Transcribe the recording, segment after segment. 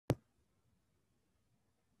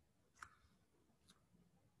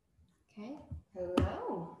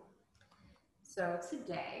Hello. So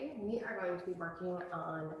today we are going to be working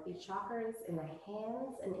on the chakras in the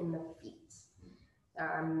hands and in the feet. There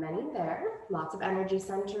are many there, lots of energy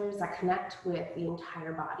centers that connect with the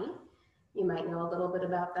entire body. You might know a little bit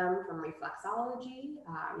about them from reflexology,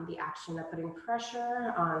 the action of putting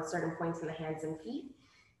pressure on certain points in the hands and feet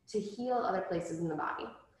to heal other places in the body.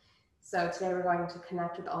 So today we're going to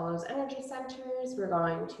connect with all those energy centers. We're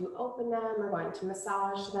going to open them, we're going to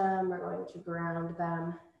massage them, we're going to ground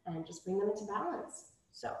them, and just bring them into balance.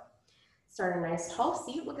 So start a nice tall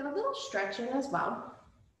seat. We'll get a little stretch in as well.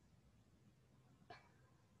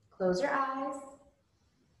 Close your eyes.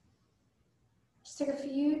 Just take a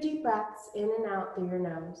few deep breaths in and out through your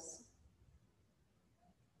nose.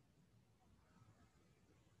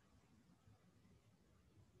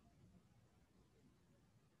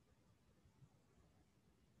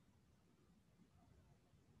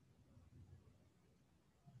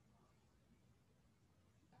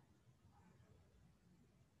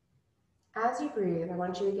 As you breathe, I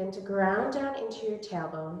want you to begin to ground down into your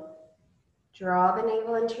tailbone. Draw the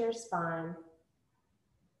navel into your spine.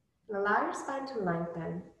 And allow your spine to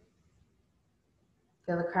lengthen.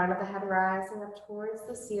 Feel the crown of the head rising up towards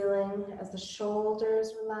the ceiling as the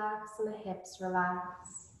shoulders relax and the hips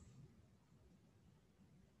relax.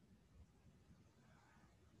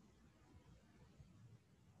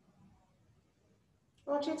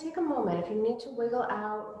 I want you to take a moment. If you need to wiggle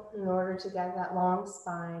out in order to get that long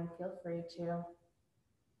spine, feel free to.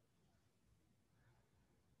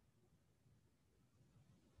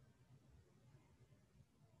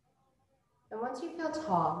 And once you feel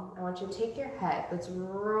tall, I want you to take your head. Let's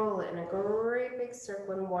roll it in a great big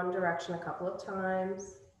circle in one direction a couple of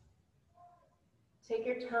times. Take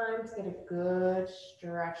your time to get a good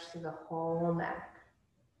stretch through the whole neck.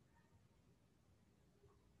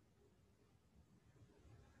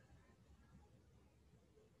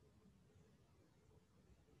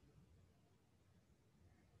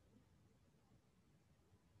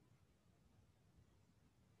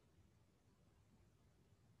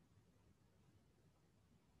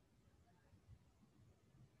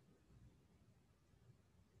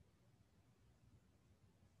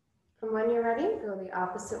 And when you're ready, go the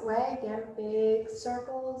opposite way. Again, big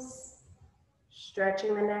circles,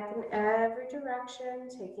 stretching the neck in every direction,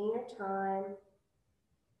 taking your time.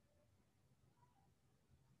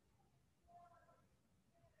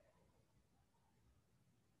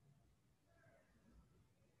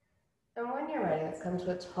 And when you're ready, let's come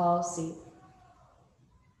to a tall seat.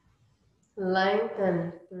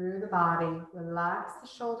 Lengthen through the body. Relax the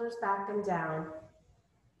shoulders back and down.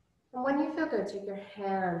 And when you feel good, take your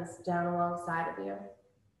hands down alongside of you.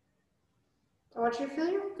 I want you to feel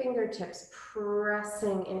your fingertips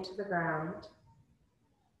pressing into the ground.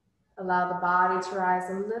 Allow the body to rise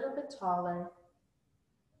a little bit taller.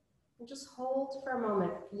 And just hold for a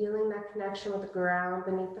moment, feeling that connection with the ground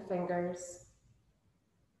beneath the fingers.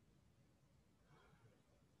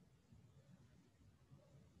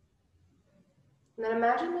 And then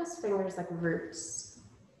imagine those fingers like roots,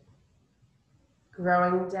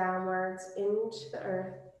 growing downwards into the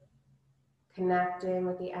earth, connecting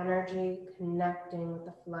with the energy, connecting with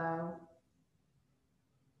the flow.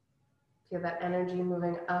 Feel that energy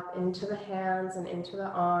moving up into the hands and into the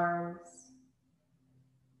arms.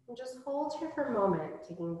 And just hold here for a moment,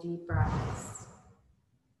 taking deep breaths.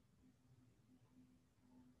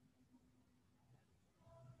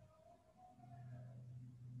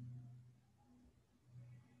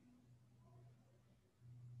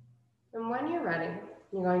 And when you're ready,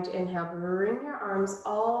 you're going to inhale, bring your arms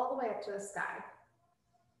all the way up to the sky.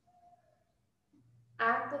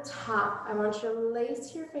 At the top, I want you to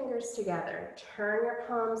lace your fingers together, turn your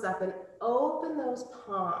palms up and open those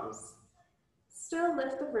palms. Still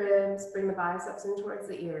lift the ribs, bring the biceps in towards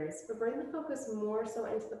the ears, but bring the focus more so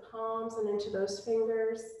into the palms and into those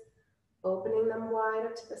fingers, opening them wide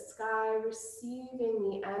up to the sky, receiving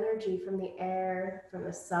the energy from the air, from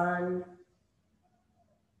the sun.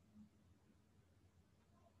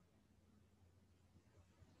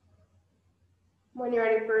 When you're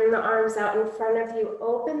ready, bring the arms out in front of you.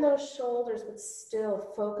 Open those shoulders, but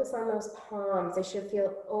still focus on those palms. They should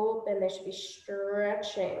feel open. They should be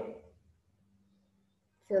stretching.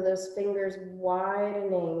 Feel those fingers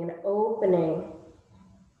widening and opening.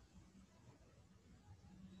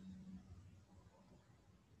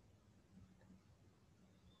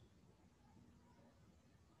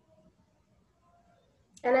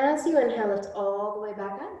 And as you inhale, lift all the way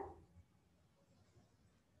back up.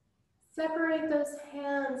 Separate those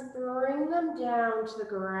hands, bring them down to the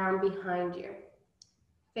ground behind you.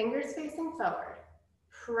 Fingers facing forward.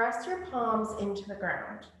 Press your palms into the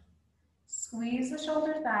ground. Squeeze the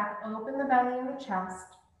shoulders back, open the belly and the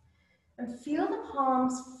chest, and feel the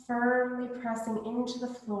palms firmly pressing into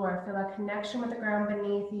the floor. Feel that connection with the ground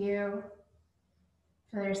beneath you.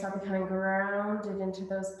 Feel yourself becoming grounded into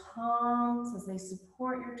those palms as they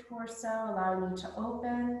support your torso, allowing you to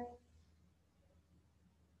open.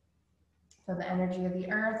 Feel the energy of the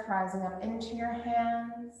earth rising up into your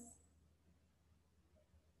hands.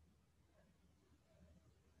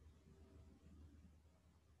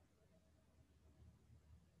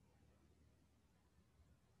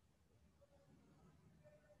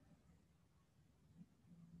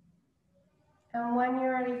 And when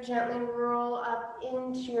you're ready, gently roll up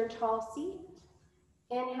into your tall seat.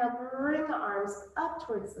 Inhale, bring the arms up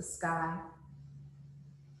towards the sky.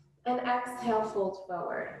 And exhale, fold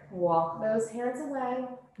forward. Walk those hands away.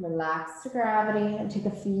 Relax to gravity and take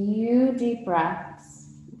a few deep breaths.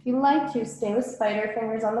 If you like to, stay with spider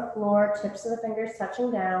fingers on the floor, tips of the fingers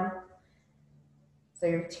touching down. So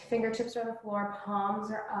your fingertips are on the floor, palms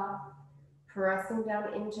are up, pressing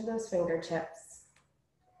down into those fingertips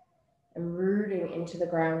and rooting into the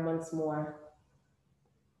ground once more.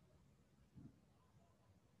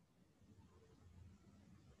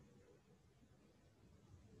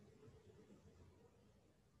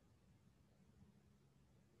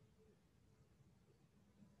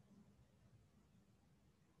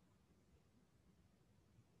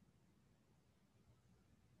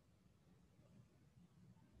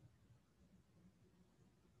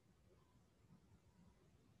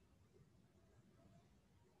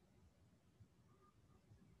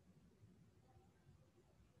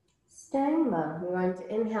 Staying low, you're going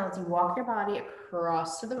to inhale to walk your body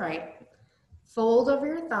across to the right. Fold over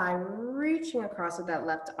your thigh, reaching across with that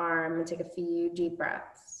left arm, and take a few deep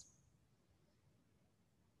breaths.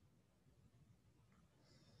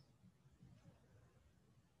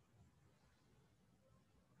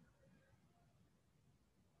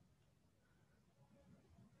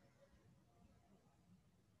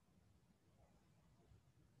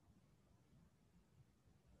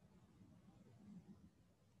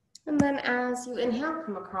 And then as you inhale,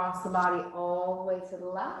 come across the body all the way to the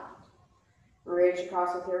left. Reach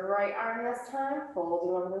across with your right arm this time,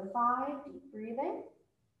 folding over the thigh, deep breathing.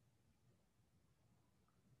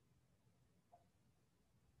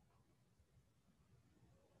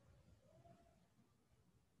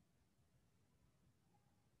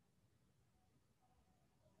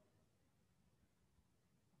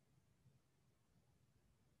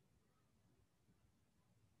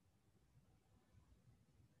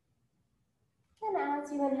 And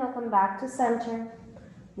as you inhale, come back to center.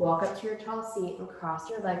 Walk up to your tall seat and cross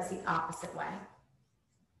your legs the opposite way.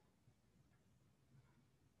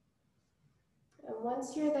 And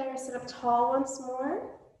once you're there, sit up tall once more.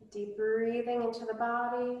 Deep breathing into the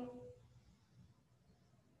body.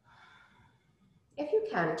 If you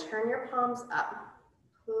can, turn your palms up.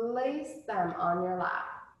 Place them on your lap.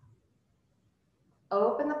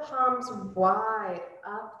 Open the palms wide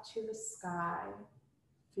up to the sky.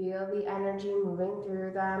 Feel the energy moving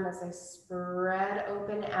through them as they spread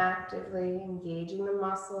open actively, engaging the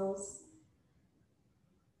muscles.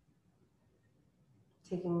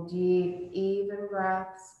 Taking deep, even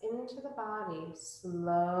breaths into the body,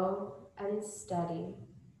 slow and steady.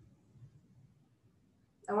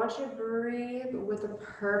 I want you to breathe with the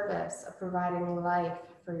purpose of providing life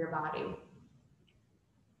for your body,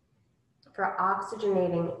 for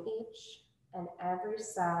oxygenating each and every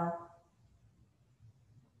cell,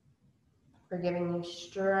 for giving you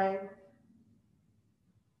strength,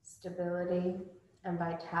 stability, and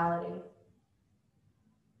vitality.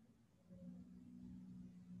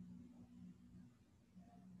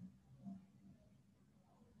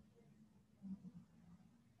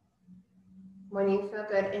 When you feel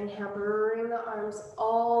good, inhale, bring the arms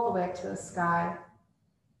all the way to the sky.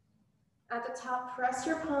 At the top, press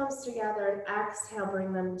your palms together and exhale,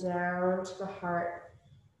 bring them down to the heart.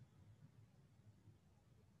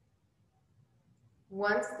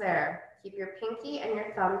 Once there, keep your pinky and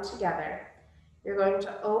your thumb together. You're going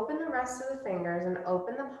to open the rest of the fingers and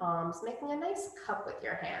open the palms, making a nice cup with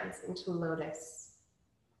your hands into lotus.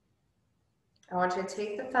 I want you to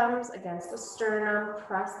take the thumbs against the sternum,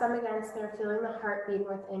 press them against there, feeling the heartbeat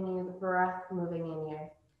within you, the breath moving in you.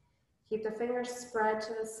 Keep the fingers spread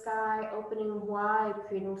to the sky, opening wide,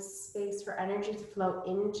 creating space for energy to flow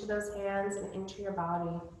into those hands and into your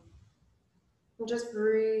body. And just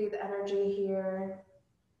breathe energy here.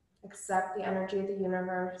 Accept the energy of the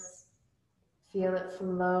universe. Feel it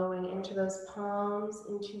flowing into those palms,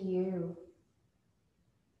 into you.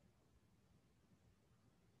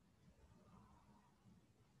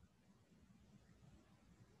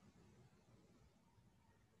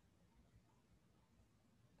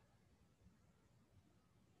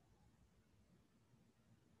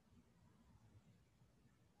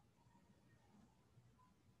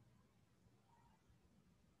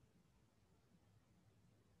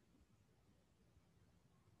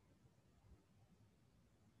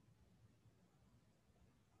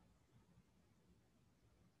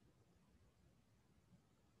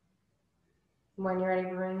 When you're ready,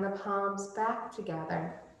 bring the palms back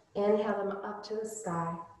together. Inhale them up to the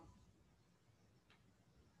sky.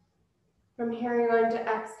 From here, you're going to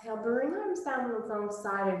exhale. Bring arms down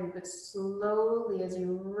alongside of you, but slowly as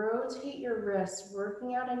you rotate your wrists,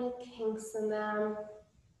 working out any kinks in them,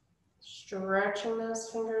 stretching those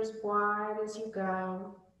fingers wide as you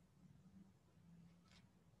go.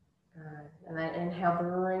 Good. And then inhale,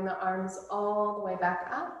 bring the arms all the way back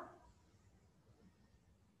up.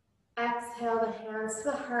 Exhale the hands to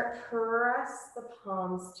the heart, press the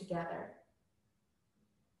palms together.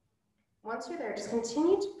 Once you're there, just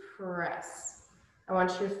continue to press. I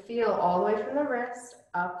want you to feel all the way from the wrist,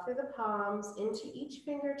 up through the palms, into each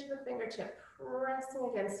finger to the fingertip, pressing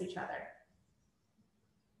against each other.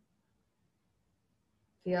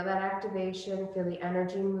 Feel that activation, feel the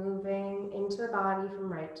energy moving into the body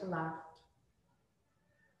from right to left.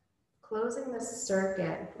 Closing the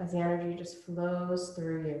circuit as the energy just flows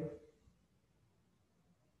through you.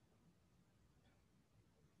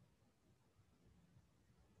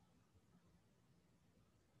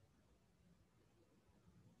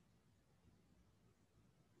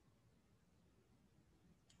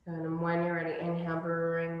 And when you're ready, inhale,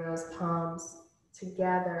 bring those palms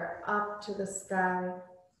together up to the sky.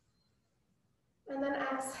 And then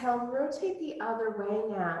exhale, rotate the other way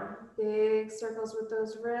now. Big circles with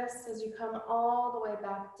those wrists as you come all the way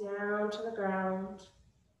back down to the ground.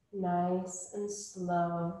 Nice and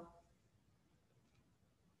slow.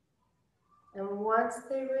 And once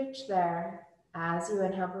they reach there, as you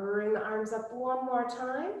inhale, bring the arms up one more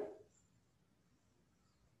time.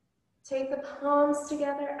 Take the palms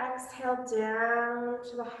together, exhale down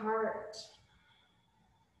to the heart.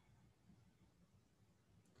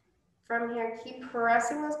 From here, keep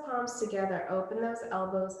pressing those palms together, open those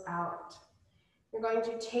elbows out. You're going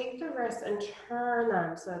to take the wrists and turn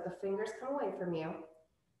them so that the fingers come away from you,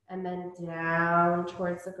 and then down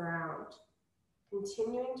towards the ground.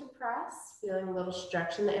 Continuing to press, feeling a little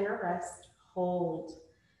stretch in the inner wrist, hold.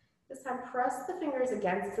 This time, press the fingers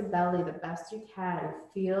against the belly the best you can.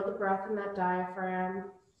 Feel the breath in that diaphragm.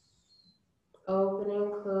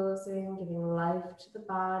 Opening, closing, giving life to the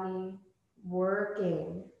body,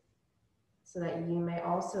 working so that you may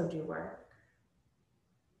also do work.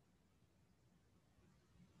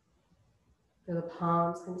 Feel the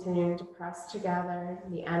palms continuing to press together,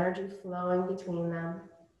 the energy flowing between them.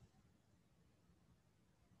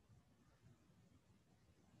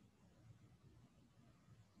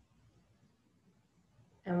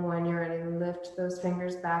 And when you're ready, lift those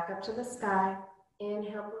fingers back up to the sky.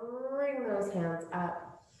 Inhale, bring those hands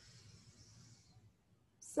up.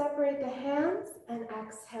 Separate the hands and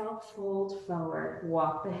exhale, fold forward.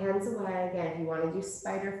 Walk the hands away. Again, if you want to do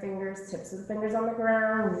spider fingers, tips of the fingers on the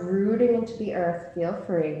ground, rooting into the earth, feel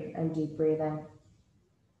free, and deep breathing.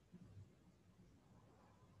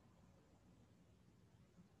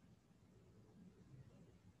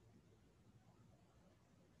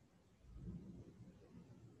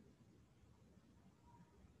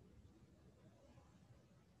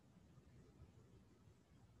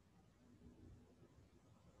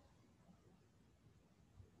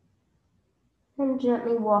 And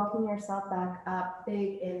gently walking yourself back up.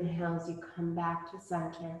 Big inhales, you come back to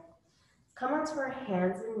center. Come onto our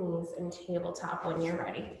hands and knees and tabletop when you're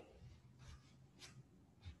ready.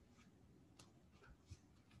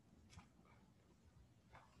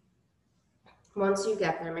 Once you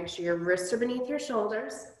get there, make sure your wrists are beneath your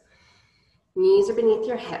shoulders, knees are beneath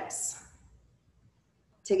your hips.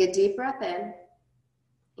 Take a deep breath in,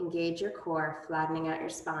 engage your core, flattening out your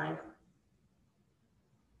spine.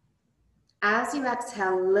 As you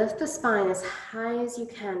exhale, lift the spine as high as you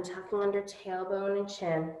can, tucking under tailbone and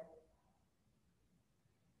chin.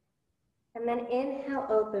 And then inhale,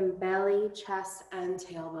 open belly, chest, and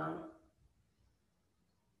tailbone.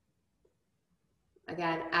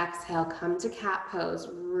 Again, exhale, come to cat pose.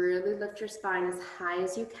 Really lift your spine as high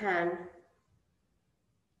as you can.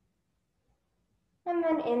 And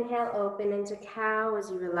then inhale, open into cow as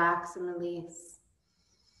you relax and release.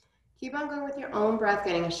 Keep on going with your own breath,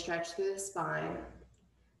 getting a stretch through the spine.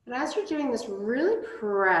 And as you're doing this, really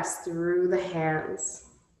press through the hands.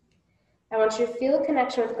 I want you to feel a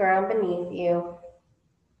connection with the ground beneath you.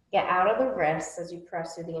 Get out of the wrists as you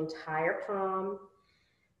press through the entire palm,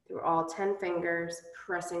 through all 10 fingers,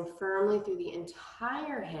 pressing firmly through the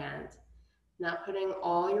entire hand, not putting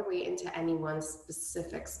all your weight into any one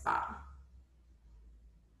specific spot.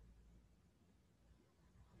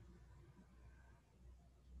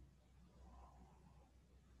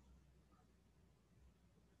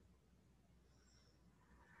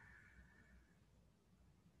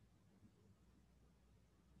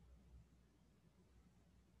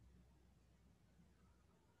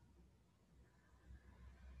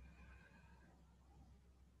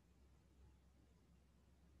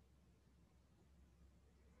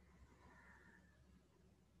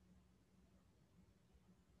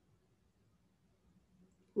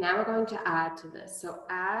 Now we're going to add to this. So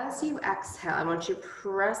as you exhale, I want you to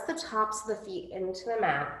press the tops of the feet into the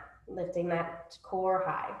mat, lifting that core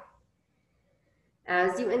high.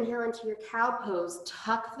 As you inhale into your cow pose,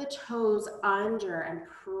 tuck the toes under and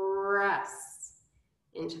press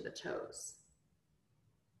into the toes.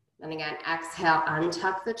 Then again, exhale,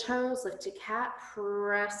 untuck the toes, lift to cat,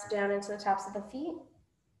 press down into the tops of the feet.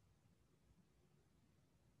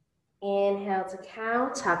 Inhale to cow,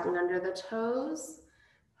 tucking under the toes,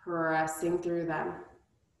 pressing through them.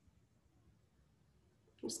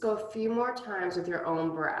 Just go a few more times with your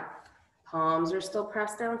own breath. Palms are still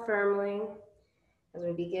pressed down firmly as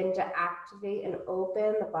we begin to activate and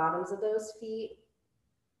open the bottoms of those feet,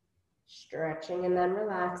 stretching and then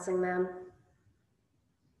relaxing them.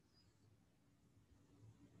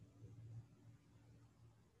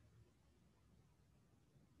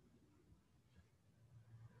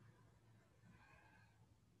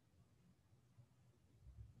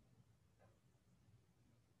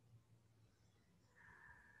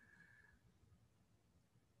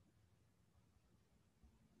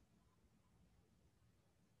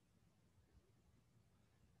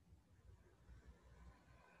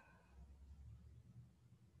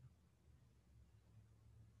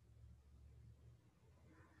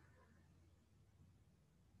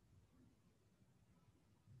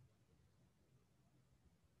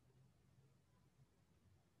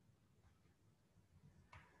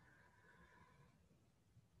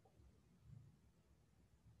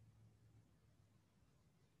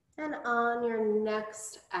 And on your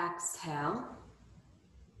next exhale,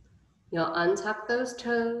 you'll untuck those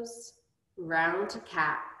toes, round to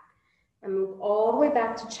cat, and move all the way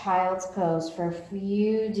back to child's pose for a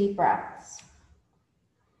few deep breaths.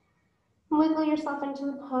 Wiggle yourself into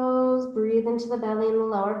the pose, breathe into the belly and the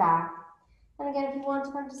lower back. And again, if you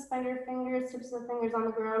want them to spread your fingers, tips of the fingers on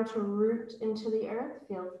the ground to root into the earth,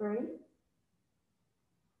 feel free.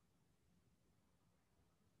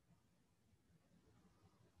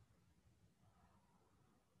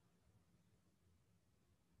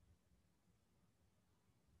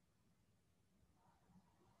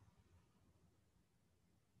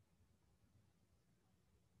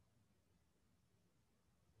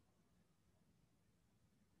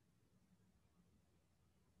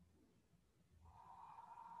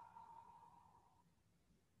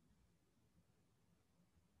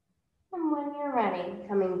 And when you're ready,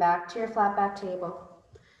 coming back to your flat back table.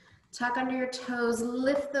 Tuck under your toes,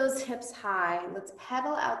 lift those hips high. Let's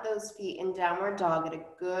pedal out those feet in downward dog. Get a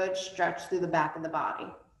good stretch through the back of the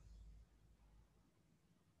body.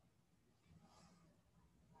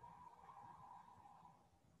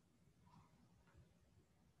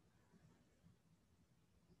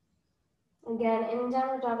 Again, in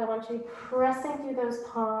downward dog, I want you to be pressing through those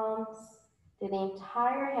palms, through the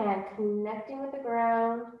entire hand, connecting with the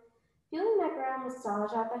ground, feeling that ground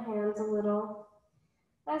massage out the hands a little.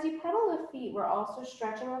 As you pedal the feet, we're also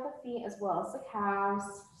stretching out the feet as well as the calves,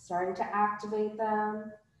 starting to activate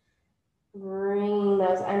them. Bringing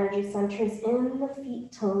those energy centers in the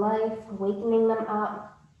feet to life, wakening them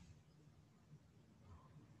up.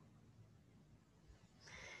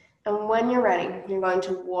 And when you're ready, you're going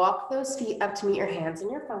to walk those feet up to meet your hands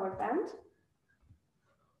in your forward bend.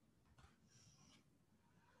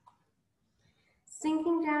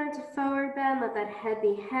 Sinking down into forward bend, let that head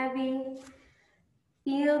be heavy.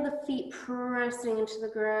 Feel the feet pressing into the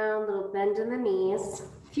ground, little bend in the knees.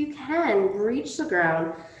 If you can, reach the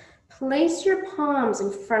ground. Place your palms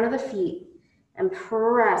in front of the feet and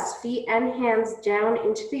press feet and hands down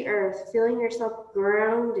into the earth, feeling yourself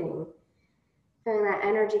grounding. Feeling that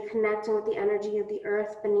energy connecting with the energy of the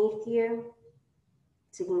earth beneath you.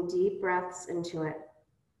 Taking deep breaths into it.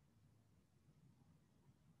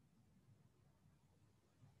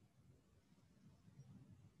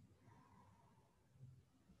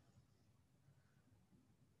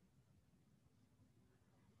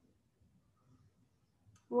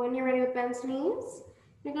 When you're ready with bent knees,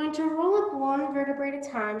 you're going to roll up one vertebrae at a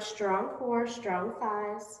time, strong core, strong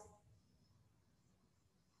thighs.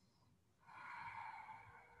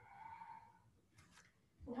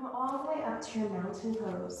 And come all the way up to your mountain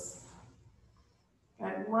pose.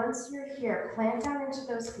 Right, once you're here, plant down into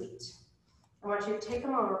those feet. I want you to take a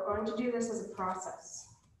moment. We're going to do this as a process.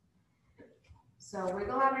 So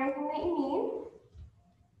wiggle out anything that you need.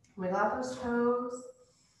 Wiggle out those toes.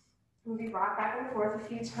 Maybe rock back and forth a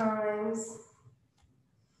few times.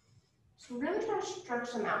 So really try to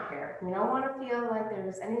stretch them out here. You don't want to feel like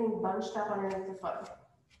there's anything bunched up underneath the foot.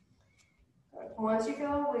 Once you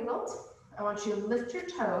feel wiggled, I want you to lift your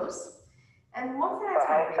toes and walk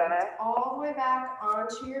that time all the way back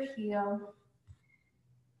onto your heel.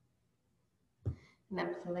 And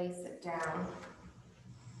then place it down.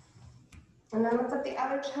 And then lift up the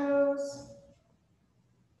other toes.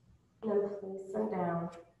 And then place them down.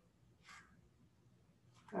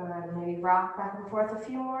 Good. Maybe rock back and forth a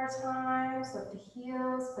few more times. Lift the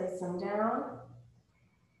heels, place them down.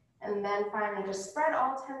 And then finally, just spread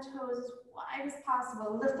all 10 toes as wide as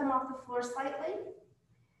possible. Lift them off the floor slightly.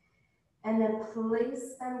 And then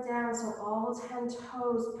place them down so all 10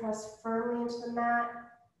 toes press firmly into the mat.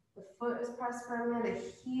 The foot is pressed firmly, the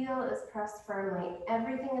heel is pressed firmly.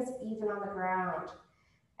 Everything is even on the ground.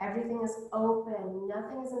 Everything is open.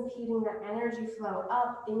 Nothing is impeding the energy flow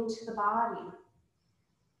up into the body.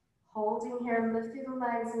 Holding here, lift through the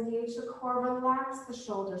legs, engage the core, relax the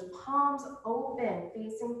shoulders, palms open,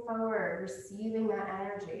 facing forward, receiving that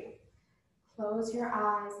energy. Close your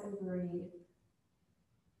eyes and breathe.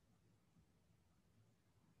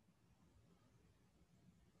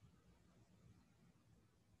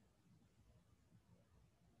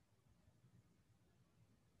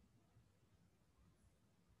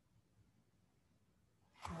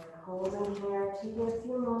 And holding here, taking a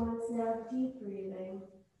few moments now, deep breathing.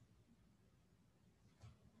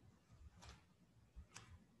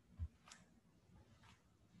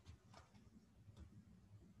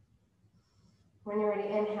 When you're ready,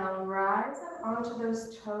 inhale, rise up onto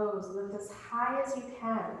those toes, lift as high as you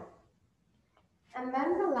can. And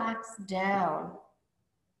then relax down.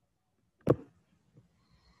 Okay,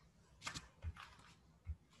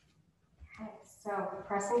 so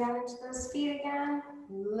pressing down into those feet again,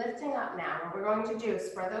 lifting up now. What we're going to do is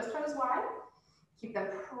spread those toes wide, keep them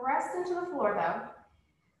pressed into the floor though.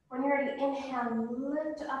 When you're ready, inhale,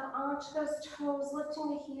 lift up onto those toes, lifting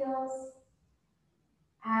the heels.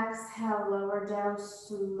 Exhale, lower down,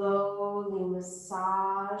 slowly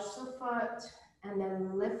massage the foot, and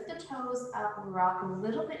then lift the toes up, rock a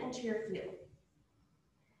little bit into your heel.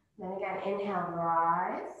 Then again, inhale,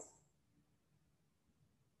 rise.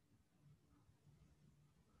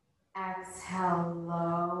 Exhale,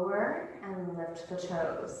 lower, and lift the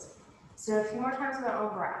toes. So a few more times with our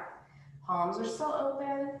own breath. Palms are still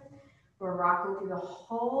open. We're rocking through the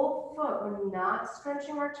whole foot. We're not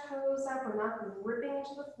scrunching our toes up. We're not ripping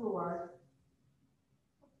into the floor.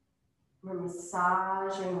 We're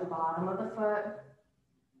massaging the bottom of the foot,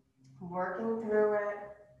 working through it,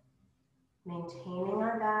 maintaining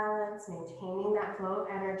our balance, maintaining that flow of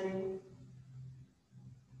energy.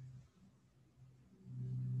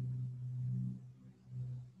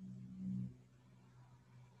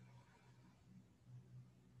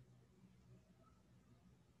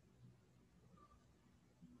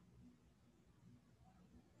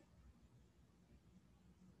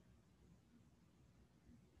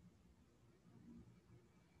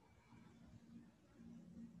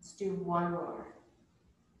 Let's do one more.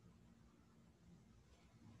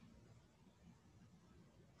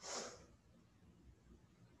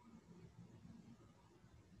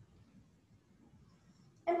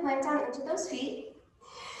 And plant down into those feet.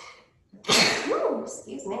 Ooh,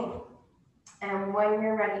 excuse me. And when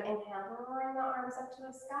you're ready, inhale, bring the arms up to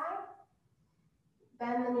the sky.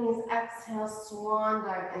 Bend the knees, exhale, swan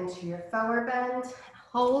dive into your forward bend.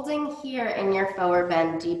 Holding here in your forward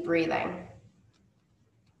bend, deep breathing.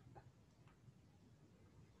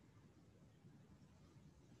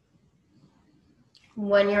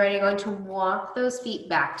 When you're ready, you're going to walk those feet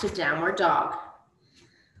back to downward dog.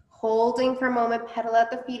 Holding for a moment, pedal out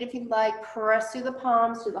the feet if you'd like. Press through the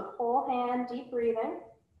palms, through the whole hand, deep breathing.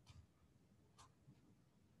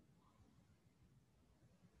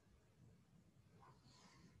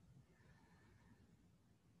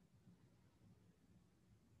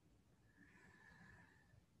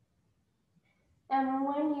 And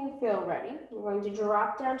when you feel ready, you're going to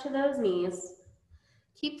drop down to those knees.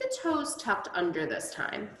 Keep the toes tucked under this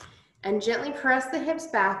time. And gently press the hips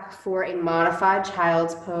back for a modified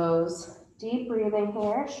child's pose. Deep breathing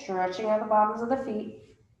here, stretching out the bottoms of the feet.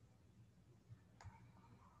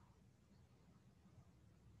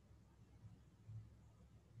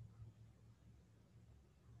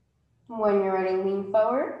 When you're ready, lean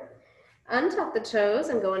forward. Untuck the toes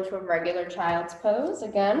and go into a regular child's pose.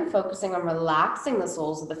 Again, focusing on relaxing the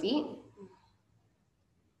soles of the feet.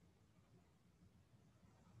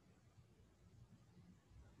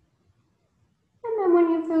 And then when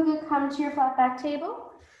you feel good, come to your flat back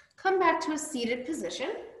table. Come back to a seated position.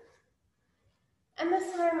 And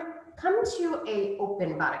this time, come to a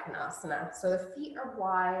open Baddha Konasana. So the feet are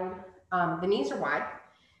wide, the knees are wide.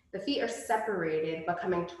 The feet are separated, but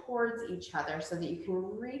coming towards each other so that you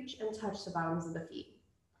can reach and touch the bottoms of the feet.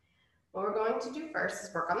 What we're going to do first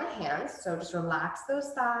is work on the hands. So just relax those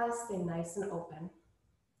thighs, stay nice and open.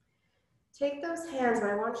 Take those hands, what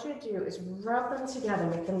I want you to do is rub them together,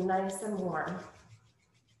 make them nice and warm.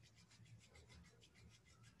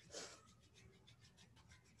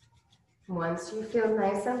 Once you feel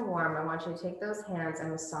nice and warm, I want you to take those hands and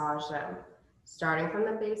massage them. Starting from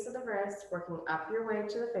the base of the wrist, working up your way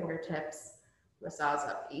to the fingertips. Massage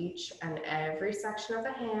up each and every section of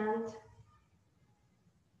the hand.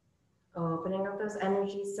 Opening up those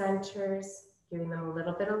energy centers, giving them a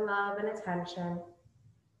little bit of love and attention.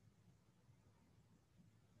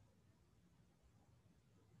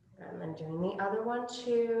 And then doing the other one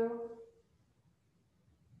too.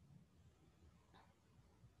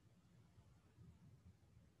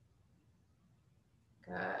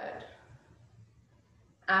 Good.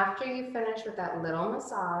 After you finish with that little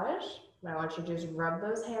massage, what I want you to do is rub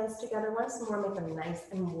those hands together once more, make them nice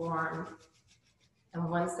and warm. And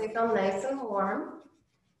once they feel nice and warm,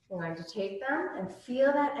 you're going to take them and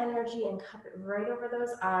feel that energy and cup it right over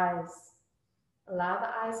those eyes. Allow the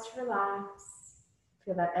eyes to relax.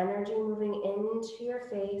 Feel that energy moving into your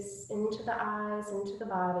face, into the eyes, into the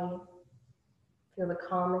body. Feel the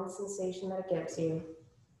calming sensation that it gives you.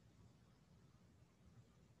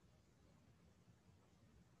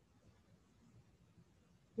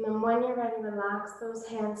 And then when you're ready, relax those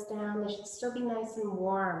hands down. They should still be nice and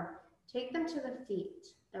warm. Take them to the feet.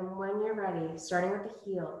 And when you're ready, starting with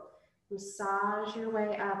the heel, massage your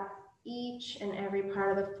way up each and every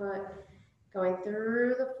part of the foot, going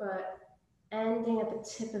through the foot, ending at the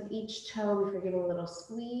tip of each toe before giving a little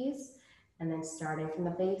squeeze, and then starting from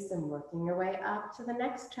the base and working your way up to the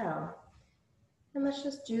next toe. And let's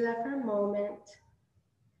just do that for a moment.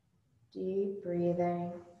 Deep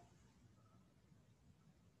breathing.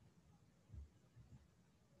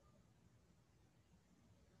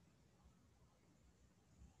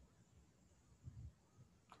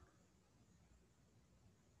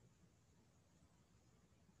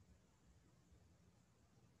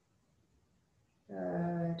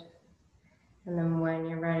 Good. And then when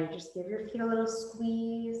you're ready, just give your feet a little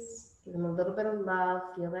squeeze, give them a little bit of love,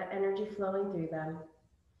 feel that energy flowing through them.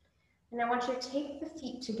 And I want you to take the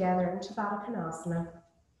feet together into Baddha Konasana.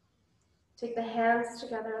 Take the hands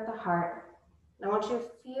together at the heart. And I want you to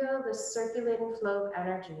feel the circulating flow of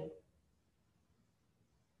energy.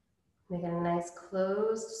 Make it a nice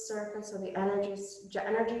closed surface so the energy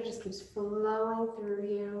just keeps flowing through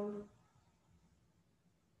you.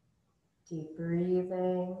 Deep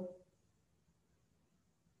breathing.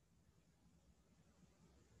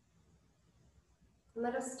 And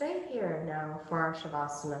let us stay here now for our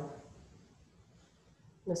Shavasana.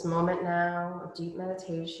 This moment now of deep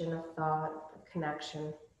meditation, of thought, of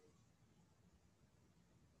connection.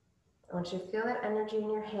 I want you to feel that energy in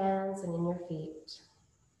your hands and in your feet.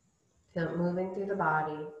 Feel it moving through the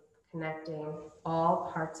body, connecting all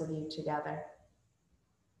parts of you together.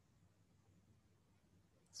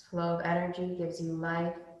 This flow of energy gives you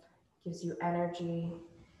life, gives you energy,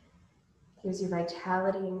 gives you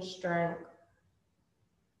vitality and strength.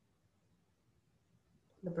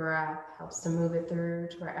 The breath helps to move it through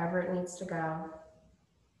to wherever it needs to go.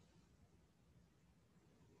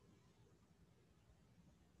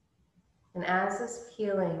 And as this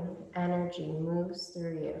healing energy moves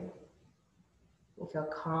through you, you feel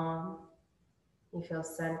calm, you feel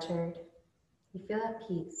centered, you feel at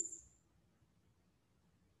peace.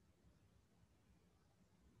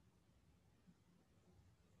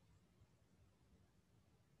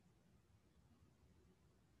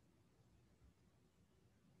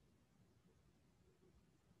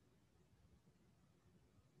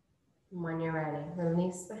 And when you're ready,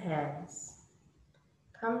 release the hands.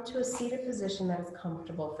 Come to a seated position that is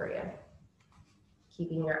comfortable for you.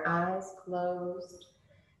 Keeping your eyes closed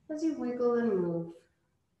as you wiggle and move.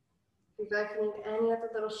 If you'd like to make any other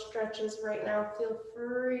little stretches right now, feel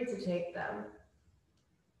free to take them.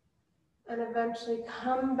 And eventually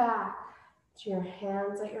come back to your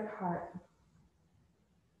hands at your heart.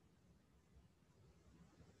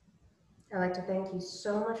 I'd like to thank you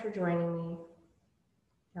so much for joining me.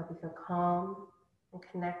 I hope you feel calm and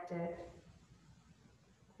connected.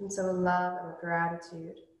 And so with love and with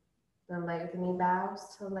gratitude, the light within me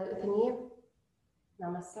bows to the light within you.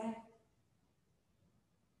 Namaste.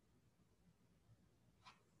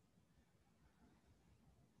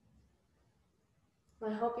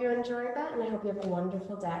 I hope you enjoyed that, and I hope you have a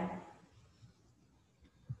wonderful day.